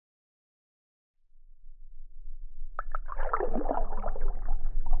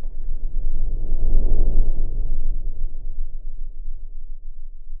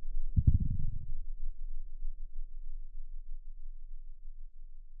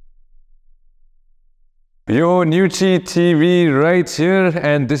Yo, Newchi TV right here,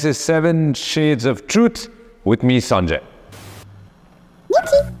 and this is 7 Shades of Truth with me, Sanjay.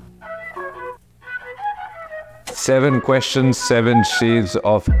 7 questions, 7 shades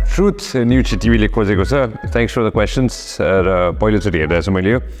of truth. Newchi TV le khojeko cha. Thanks for the questions. पहिलो चोटी हेरेको छु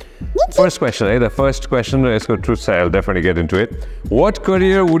मैले यो. First question, the first question is truth. I'll definitely get into it. What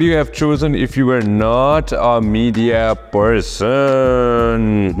career would you have chosen if you were not a media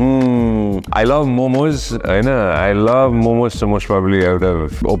person? I love momos. I love momos so much. Probably I would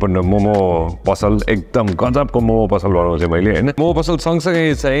have opened a momo pasal. Ekdam gajab ko momo pasal बनाउँछु चाहिँ मैले हैन. Momo pasal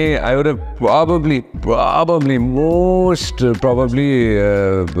सँगसँगै चाहिँ I would have probably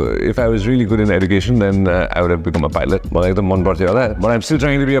if I was really good in education, then I would have become a pilot. मलाई एकदम मन पर्थ्यो होला. But I'm still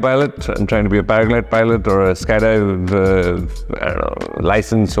trying to be a pilot. I'm trying to be a paraglide pilot or a skydive I don't know,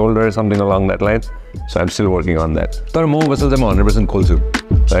 license holder, something along that line. So I'm still working on that. तर मोमो पसल चाहिँ म 100% खोल्छु.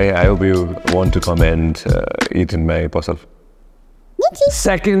 I hope you want to come and eat in my pasal.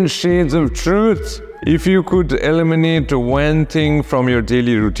 Second shades of truth. If you could eliminate one thing from your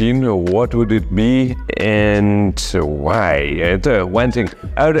daily routine, what would it be and why? One thing,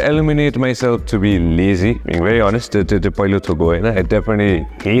 I would eliminate myself to be lazy. Being very honest, I definitely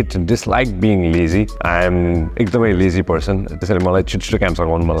hate and dislike being lazy. I'm a lazy person.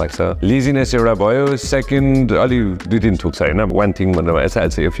 Laziness is one. Second, one thing,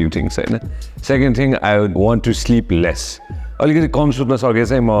 I'd say a few things. Second thing, I would want to sleep less. I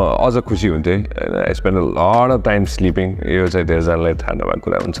spend a lot of time sleeping. So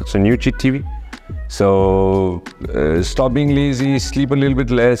Newchi TV. So stop being lazy, sleep a little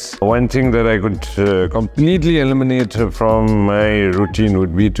bit less. One thing that I could completely eliminate from my routine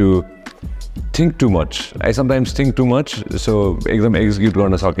would be to think too much. I sometimes think too much, so execute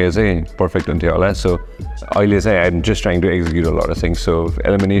perfect. So I'm just trying to execute a lot of things. So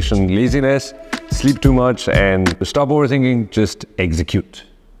elimination, laziness, sleep too much, and stop overthinking, just execute.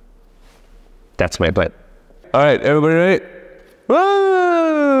 That's my plan. All right, everybody ready?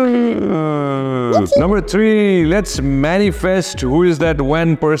 Number 3, let's manifest who is that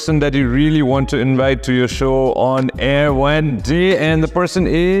one person that you really want to invite to your show on air one day, and the person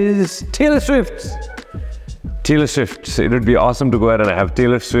is Taylor Swift. Taylor Swift. So it would be awesome to go ahead and have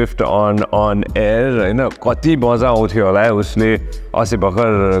Taylor Swift on air. You know, कति मजा आउँथ्यो होला उसले अस्ति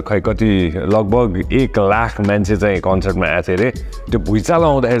भर्खर खै कति लगभग 1 लाख मान्छे चाहिँ कन्सर्टमा आएको थियो रे. त्यो भुइँचालो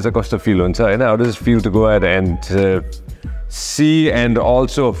आउँदाखेरि चाहिँ कस्तो फिल हुन्छ हैन? How does it feel to go ahead and see and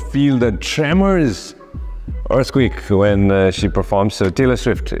also feel the tremors, earthquake when she performs? So Taylor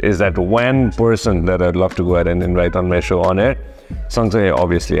Swift is that one person that I'd love to go ahead and invite on my show on air. Sanjay,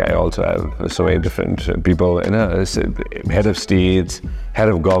 obviously, I also have so many different people, head of states, head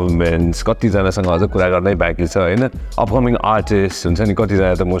of governments, upcoming artists,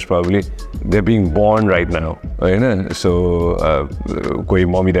 most probably, they're being born right now. So,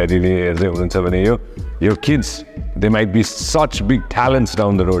 mommy, daddy, your kids, they might be such big talents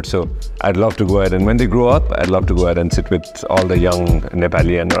down the road. So I'd love to go ahead, and when they grow up, I'd love to go ahead and sit with all the young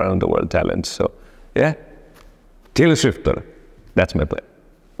Nepali and around the world talents. So, yeah, Taylor Swift. That's my plan.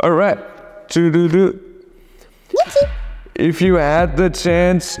 All right. If you had the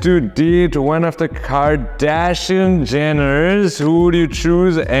chance to date one of the Kardashian Jenners, who would you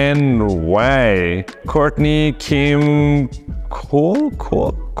choose and why? Kourtney, Kim, Cole,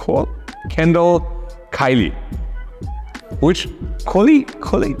 Kendall, Kylie. Which? Chloe?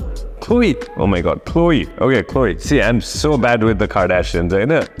 Oh my God, Chloe. Okay, Chloe. See, I'm so bad with the Kardashians.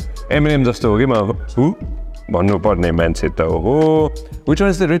 Eminem just told him, who? Which one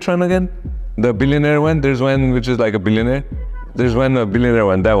is the rich one again? The billionaire one? There's one which is like a billionaire. There's one a billionaire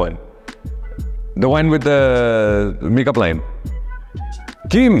one, that one. The one with the makeup line.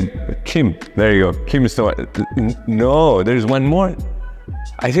 Kim. There you go. Kim is the one. No, there's one more.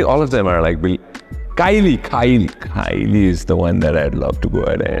 I think all of them are like Kylie. Kylie is the one that I'd love to go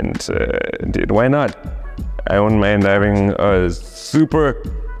ahead and date. Why not? I wouldn't mind having a super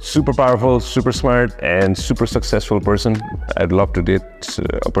powerful, super smart, and super successful person. I'd love to date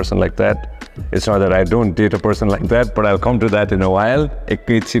a person like that. It's not that I don't date a person like that, but I'll come to that in a while.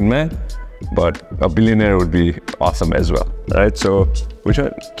 But a billionaire would be awesome as well. Right? So, which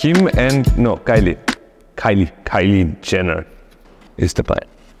one? Kim and no, Kylie. Kylie Jenner is the plan.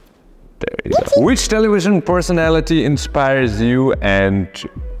 There you go. Which television personality inspires you and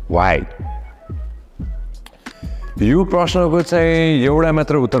why? यो प्रश्नको चाहिँ एउटा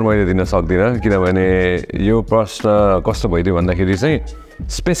मात्र उत्तर मैले दिन सक्दिनँ किनभने यो प्रश्न कस्तो भइदियो भन्दाखेरि चाहिँ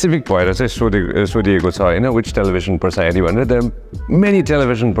स्पेसिफिक भएर चाहिँ सोधिएको छ होइन विच टेलिभिजन पर्सनालिटी भनेर देयर मेनी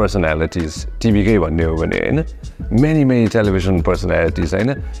टेलिभिजन पर्सनालिटिज टिभीकै भन्ने हो भने होइन मेनी टेलिभिजन पर्सनालिटिज होइन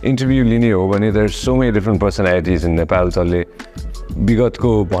इन्टरभ्यू लिने हो भने there so many different personalities इन नेपाल जसले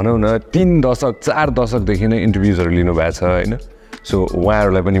विगतको भनौँ न 3 दशक 4 दशकदेखि नै इन्टरभ्युजहरू लिनुभएको छ होइन सो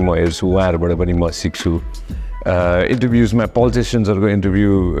उहाँहरूलाई पनि म हेर्छु उहाँहरूबाट पनि म सिक्छु इन्टरभ्युजमा पोलिटिसियन्सहरूको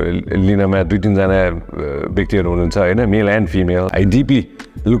इन्टरभ्यू लिनमा 2-3 जना व्यक्तिहरू हुनुहुन्छ होइन male and female I deeply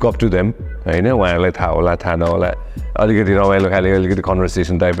look up to them होइन उहाँहरूलाई थाहा होला थाहा नहोला अलिकति रमाइलो खाले अलिकति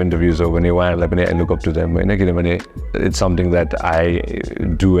कन्भर्सेसन टाइप इन्टरभ्युज हो भने उहाँहरूलाई पनि I look up to them होइन किनभने it's something that I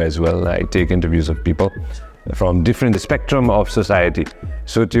do as well I take interviews of people from different spectrum of society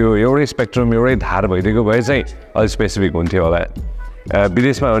so त्यो एउटै स्पेक्ट्रम एउटै धार भइदिएको भए चाहिँ अलिक स्पेसिफिक हुन्थ्यो होला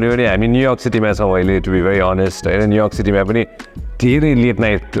विदेशमा हुने भने हामी न्युयोर्क सिटीमा छौँ अहिले टु बी भेरी अनेस्ट होइन न्युयोर्क सिटीमा पनि धेरै लेट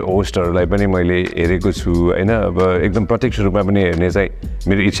नाइट होस्टहरूलाई पनि मैले हेरेको छु होइन अब एकदम प्रत्यक्ष रूपमा पनि हेर्ने चाहिँ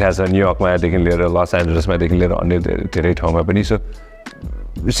मेरो इच्छा छ न्युयोर्कमादेखि लिएर लस एन्जलसमादेखि लिएर अन्य धेरै ठाउँमा पनि सो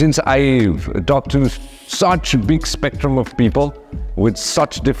since I talk to such big spectrum of people with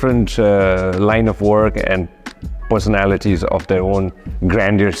such different line of work and personalities of their own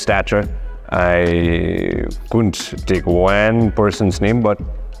grandeur stature, I couldn't take one person's name, but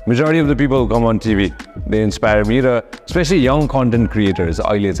majority of the people who come on TV, they inspire me, especially young content creators.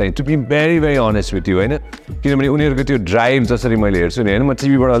 To be very, very honest with you, drive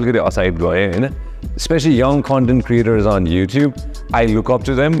TV aside, especially young content creators on YouTube, I look up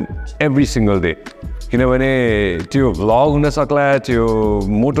to them every single day. त्यो vlog हुन सक्ला, त्यो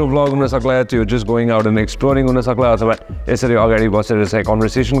moto vlog हुन सक्ला, त्यो just going out and exploring हुन सक्ला, अथवा यसरी अगाडि बसेर चाहिँ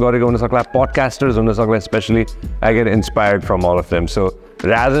conversation गरेको हुन सक्ला, podcasters हुन सक्ला, especially I get inspired from all of them. So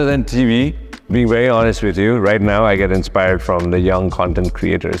rather than TV, being very honest with you, right now I get inspired from the young content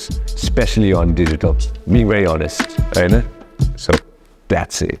creators, especially on digital. Being very honest, right? So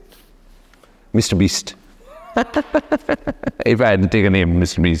that's it. Mr. Beast. If I had to take a name,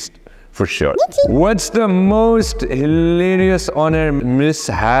 Mr. Beast. For sure. What's the most hilarious on-air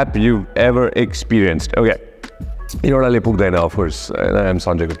mishap you've ever experienced? Okay. Yoda pugdaina, of course. I'm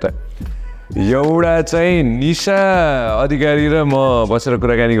Sanjay Gupta. Yoda चाहिँ निशा अधिकारी र म बसेर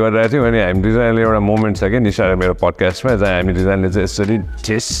कुराकानी गरिरहेको थियौँ अनि हामी दुईजनाले एउटा मोमेन्ट छ क्या निशा र मेरो पडकास्टमा जहाँ हामी दुईजनाले चाहिँ यसरी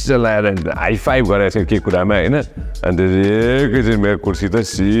ठेस लाएर हाई फाइभ गरेको थियौँ के कुरामा होइन अनि त्यो एकैछिन मेरो कुर्सी त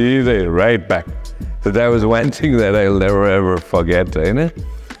सिधै right back So that was one thing that I'll never ever forget, होइन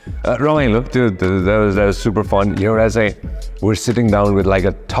Ramailo, that was super fun. We're sitting down with like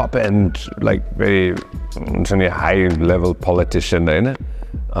a top end, like very high level politician, and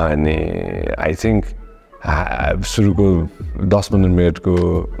I think सुरुको 10-15 मिनटको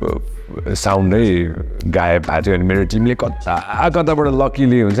साउन्डै गायब भएको थियो अनि मेरो टिमले कताबाट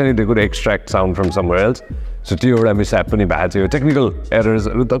लकीली हुन्छ नि they could extract sound from somewhere else. So त्यो एउटा मिसह्याप पनि भएको थियो. Technical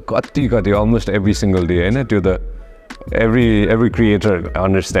errorsहरू त कति almost every single day, होइन त्यो त every creator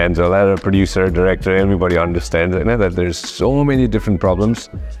understands, a producer, director, everybody understands, that there's so many different problems,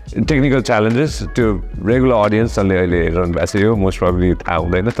 technical challenges to regular audience. Most probably,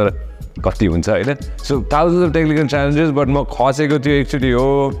 so thousands of technical challenges, but actually,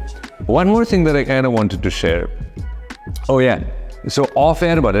 one more thing that I kind of wanted to share. Oh yeah. So off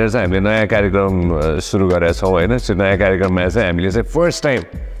air, but there's a first time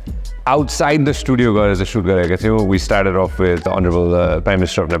outside the studio, we started off with the Honorable Prime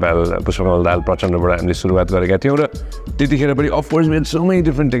Minister of Nepal, Pushpamal Dal. Of course, we had so many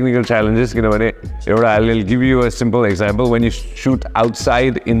different technical challenges. I'll give you a simple example. When you shoot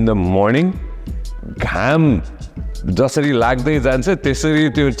outside in the morning, जसरी लाग्दै जान्छ त्यसरी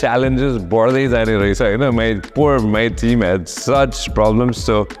त्यो challenges बढ्दै जाने रहेछ हैन my team had such problems.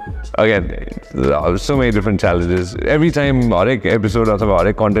 So again, so many different challenges every time हरेक episode अथवा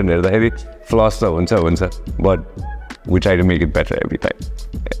हरेक content हेर्दाखेरि flaws त हुन्छ but we try to make it better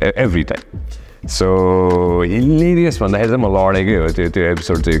every time. So hilarious भन्दाखेरि चाहिँ म लडेकै हो त्यो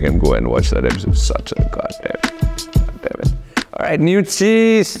episode, so you can go and watch that episode. Such a goddamn it. All right,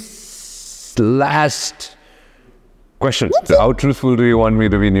 Newchi, last question. How truthful do you want me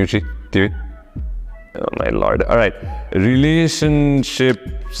to be, Newchi TV? Oh my lord. All right. Relationship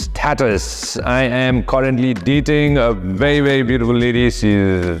status. I am currently dating a very, very beautiful lady.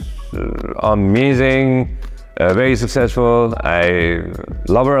 She's amazing, very successful. I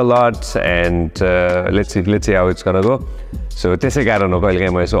love her a lot, and let's see how it's gonna go. So त्यसै कारण हो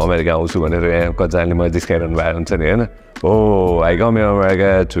कहिलेकाहीँ म यसो America आउँछु भनेर कतिजनाले मलाई जिस्काइरहनु भएको हुन्छ नि होइन I come here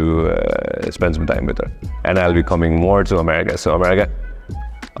America to spend some time with her, and I'll be coming more to America. So America,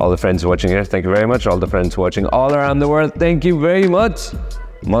 All the friends watching here, thank you very much. All the friends watching all around the world, thank you very much.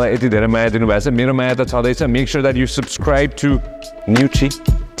 मलाई यति धेरै माया दिनुभएको छ, मेरो माया त छँदैछ. Make sure that you subscribe to Newchi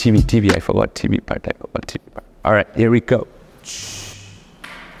TV. I forgot TV part. All right, here we go.